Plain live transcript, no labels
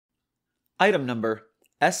Item Number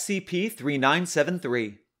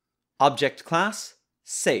SCP-3973. Object Class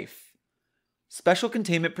Safe. Special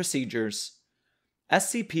Containment Procedures.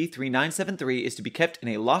 SCP-3973 is to be kept in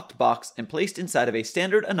a locked box and placed inside of a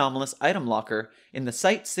standard anomalous item locker in the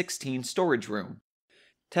Site-16 storage room.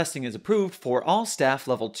 Testing is approved for all staff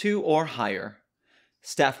level 2 or higher.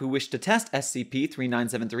 Staff who wish to test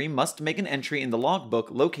SCP-3973 must make an entry in the logbook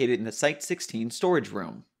located in the Site-16 storage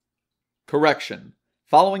room. Correction.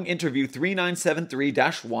 Following Interview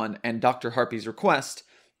 3973-1 and Dr. Harpy's request,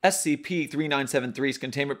 SCP-3973's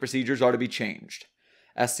containment procedures are to be changed.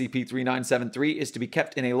 SCP-3973 is to be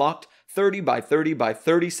kept in a locked 30 by 30 by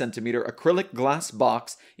 30 centimeter acrylic glass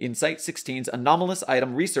box in Site-16's Anomalous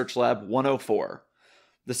Item Research Lab 104.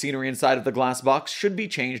 The scenery inside of the glass box should be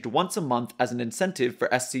changed once a month as an incentive for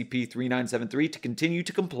SCP-3973 to continue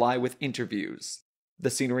to comply with interviews. The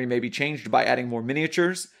scenery may be changed by adding more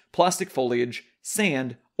miniatures, plastic foliage,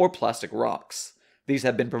 sand, or plastic rocks. These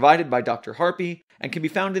have been provided by Dr. Harpy and can be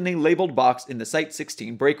found in a labeled box in the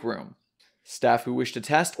Site-16 break room. Staff who wish to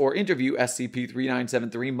test or interview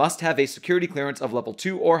SCP-3973 must have a security clearance of level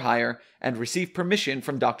 2 or higher and receive permission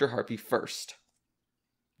from Dr. Harpy first.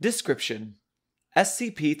 Description: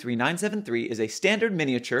 SCP-3973 is a standard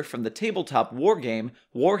miniature from the tabletop wargame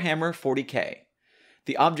Warhammer 40k.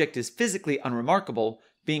 The object is physically unremarkable,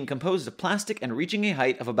 being composed of plastic and reaching a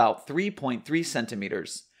height of about 3.3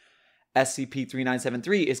 centimeters.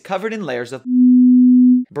 SCP-3973 is covered in layers of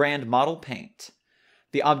brand model paint.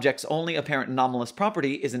 The object's only apparent anomalous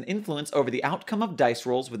property is an influence over the outcome of dice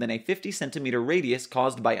rolls within a 50 centimeter radius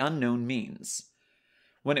caused by unknown means.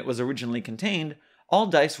 When it was originally contained, all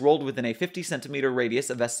dice rolled within a 50 centimeter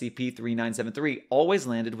radius of SCP-3973 always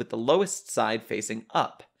landed with the lowest side facing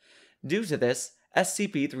up. Due to this,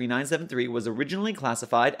 SCP-3973 was originally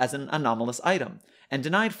classified as an anomalous item and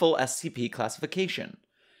denied full SCP classification.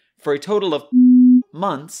 For a total of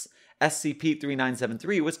months,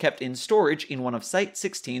 SCP-3973 was kept in storage in one of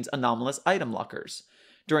Site-16's anomalous item lockers.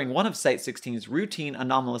 During one of Site-16's routine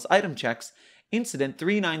anomalous item checks, Incident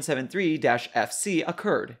 3973-FC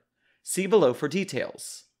occurred. See below for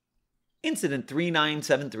details. Incident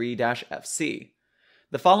 3973-FC.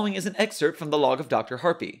 The following is an excerpt from the log of Dr.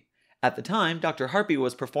 Harpy. At the time, Dr. Harpy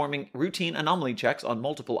was performing routine anomaly checks on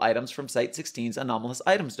multiple items from Site-16's Anomalous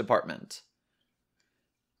Items Department.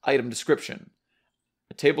 Item description: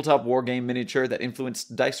 a tabletop wargame miniature that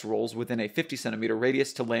influenced dice rolls within a 50 centimeter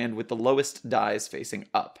radius to land with the lowest dice facing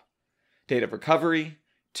up. Date of recovery: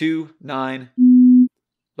 2/9.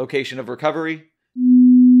 Location of recovery: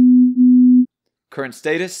 current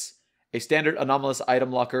status: a standard anomalous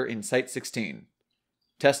item locker in Site-16.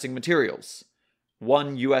 Testing materials: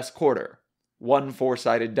 1 US quarter, 1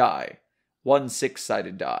 4-sided die, 1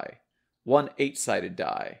 6-sided die, 1 8-sided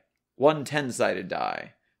die, 1 10-sided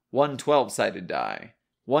die, 1 12-sided die,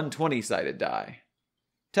 1 20-sided die.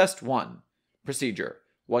 Test 1. Procedure: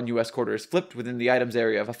 1 US quarter is flipped within the item's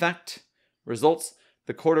area of effect. Results: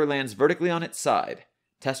 the quarter lands vertically on its side.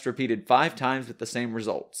 Test repeated 5 times with the same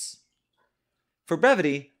results. For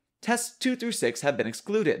brevity, tests 2 through 6 have been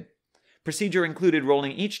excluded. Procedure included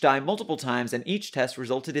rolling each die multiple times, and each test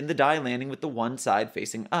resulted in the die landing with the one side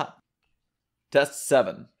facing up. Test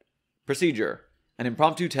 7. Procedure: an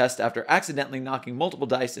impromptu test after accidentally knocking multiple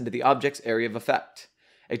dice into the object's area of effect.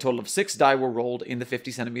 A total of 6 die were rolled in the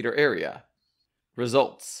 50 centimeter area.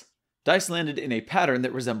 Results: dice landed in a pattern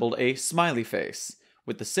that resembled a smiley face,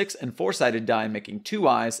 with the 6 and 4-sided die making 2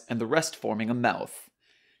 eyes and the rest forming a mouth.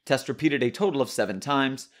 Test repeated a total of 7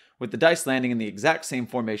 times, with the dice landing in the exact same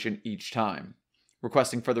formation each time.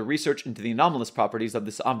 Requesting further research into the anomalous properties of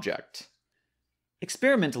this object.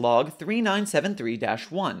 Experiment Log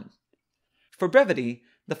 3973-1. For brevity,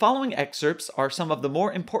 the following excerpts are some of the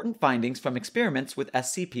more important findings from experiments with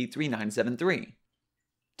SCP-3973.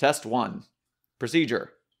 Test 1.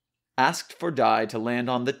 Procedure: asked for die to land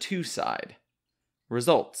on the 2 side.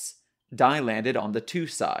 Results: die landed on the 2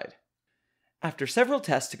 side. After several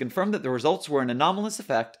tests to confirm that the results were an anomalous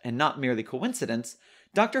effect and not merely coincidence,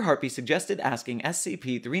 Dr. Harpy suggested asking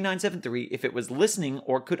SCP-3973 if it was listening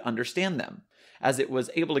or could understand them, as it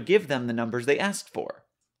was able to give them the numbers they asked for.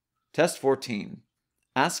 Test 14.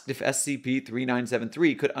 Asked if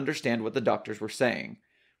SCP-3973 could understand what the doctors were saying,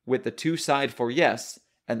 with the 2 side for yes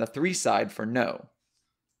and the 3 side for no.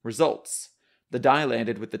 Results: the die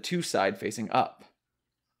landed with the 2 side facing up.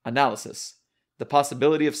 Analysis: the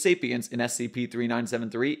possibility of sapience in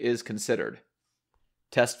SCP-3973 is considered.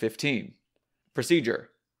 Test 15. Procedure: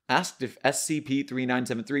 asked if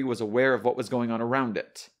SCP-3973 was aware of what was going on around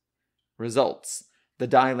it. Results: the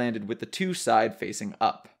die landed with the 2 side facing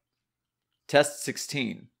up. Test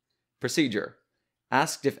 16. Procedure: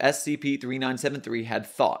 Asked if SCP-3973 had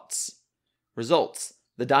thoughts. Results: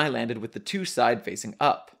 the die landed with the two side facing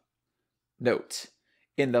up. Note: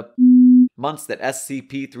 in the months that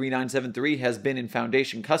SCP-3973 has been in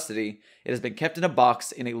Foundation custody, it has been kept in a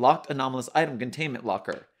box in a locked anomalous item containment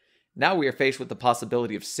locker. Now we are faced with the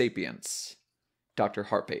possibility of sapience. Dr.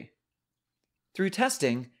 Harpy. Through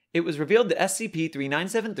testing, it was revealed that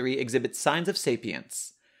SCP-3973 exhibits signs of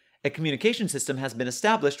sapience. A communication system has been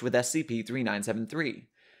established with SCP-3973.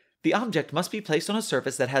 The object must be placed on a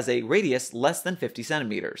surface that has a radius less than 50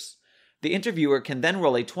 centimeters. The interviewer can then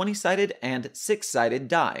roll a 20-sided and 6-sided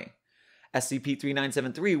die.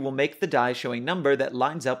 SCP-3973 will make the die show a number that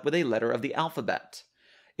lines up with a letter of the alphabet.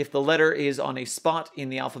 If the letter is on a spot in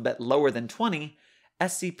the alphabet lower than 20,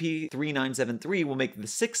 SCP-3973 will make the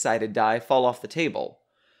 6-sided die fall off the table.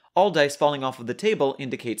 All dice falling off of the table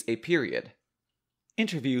indicates a period.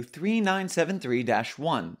 Interview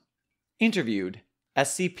 3973-1. Interviewed: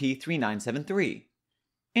 SCP-3973.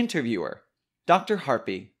 Interviewer: Dr.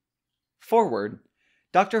 Harpy. Forward: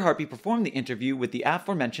 Dr. Harpy performed the interview with the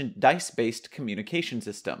aforementioned dice-based communication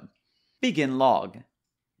system. Begin log.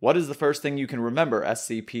 What is the first thing you can remember,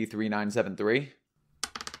 SCP-3973?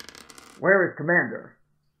 Where is Commander?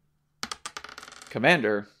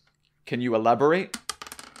 Commander? Can you elaborate?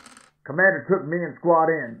 Commander took me and Squad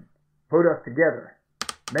in, put us together,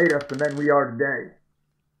 made us the men we are today.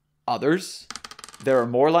 Others? There are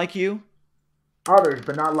more like you? Others,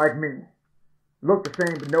 but not like me. Look the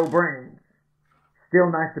same, but no brains. Still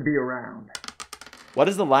nice to be around. What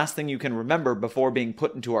is the last thing you can remember before being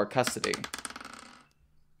put into our custody?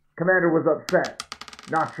 Commander was upset.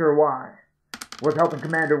 Not sure why. Was helping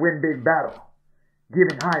Commander win big battle.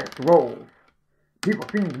 Giving highest roles. People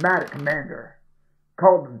seemed mad at Commander.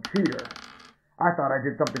 Called him cheater. I thought I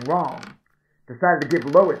did something wrong. Decided to give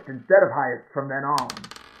lowest instead of highest from then on.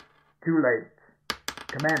 Too late.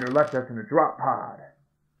 Commander left us in a drop pod.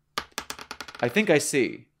 I think I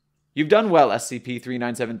see. You've done well,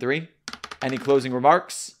 SCP-3973. Any closing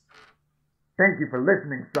remarks? Thank you for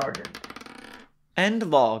listening, Sergeant. End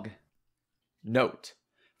log. Note: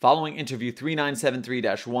 following interview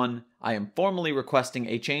 3973-1, I am formally requesting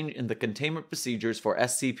a change in the containment procedures for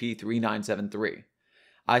SCP-3973.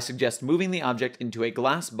 I suggest moving the object into a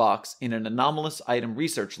glass box in an anomalous item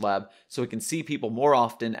research lab so it can see people more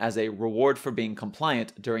often as a reward for being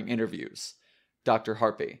compliant during interviews. Dr.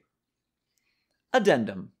 Harpy.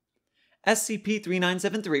 Addendum: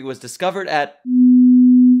 SCP-3973 was discovered at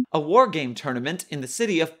a wargame tournament in the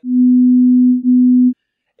city of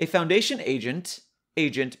a Foundation agent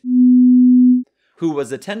who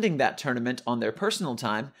was attending that tournament on their personal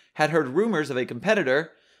time had heard rumors of a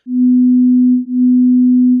competitor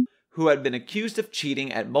who had been accused of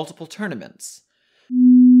cheating at multiple tournaments.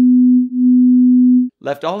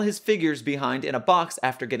 Left all his figures behind in a box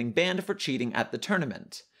after getting banned for cheating at the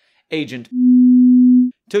tournament. Agent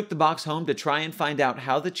took the box home to try and find out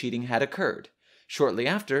how the cheating had occurred. Shortly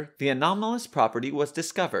after, the anomalous property was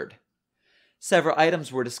discovered. Several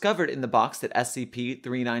items were discovered in the box that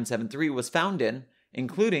SCP-3973 was found in,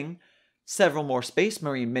 including several more Space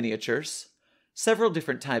Marine miniatures, several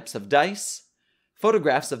different types of dice,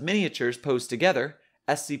 photographs of miniatures posed together.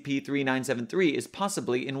 SCP-3973 is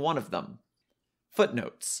possibly in one of them.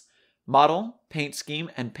 Footnotes: model, paint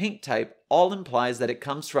scheme, and paint type all implies that it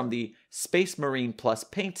comes from the Space Marine Plus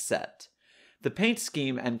paint set. The paint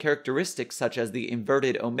scheme and characteristics such as the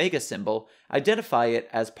inverted omega symbol identify it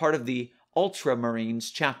as part of the Ultramarines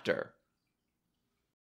chapter.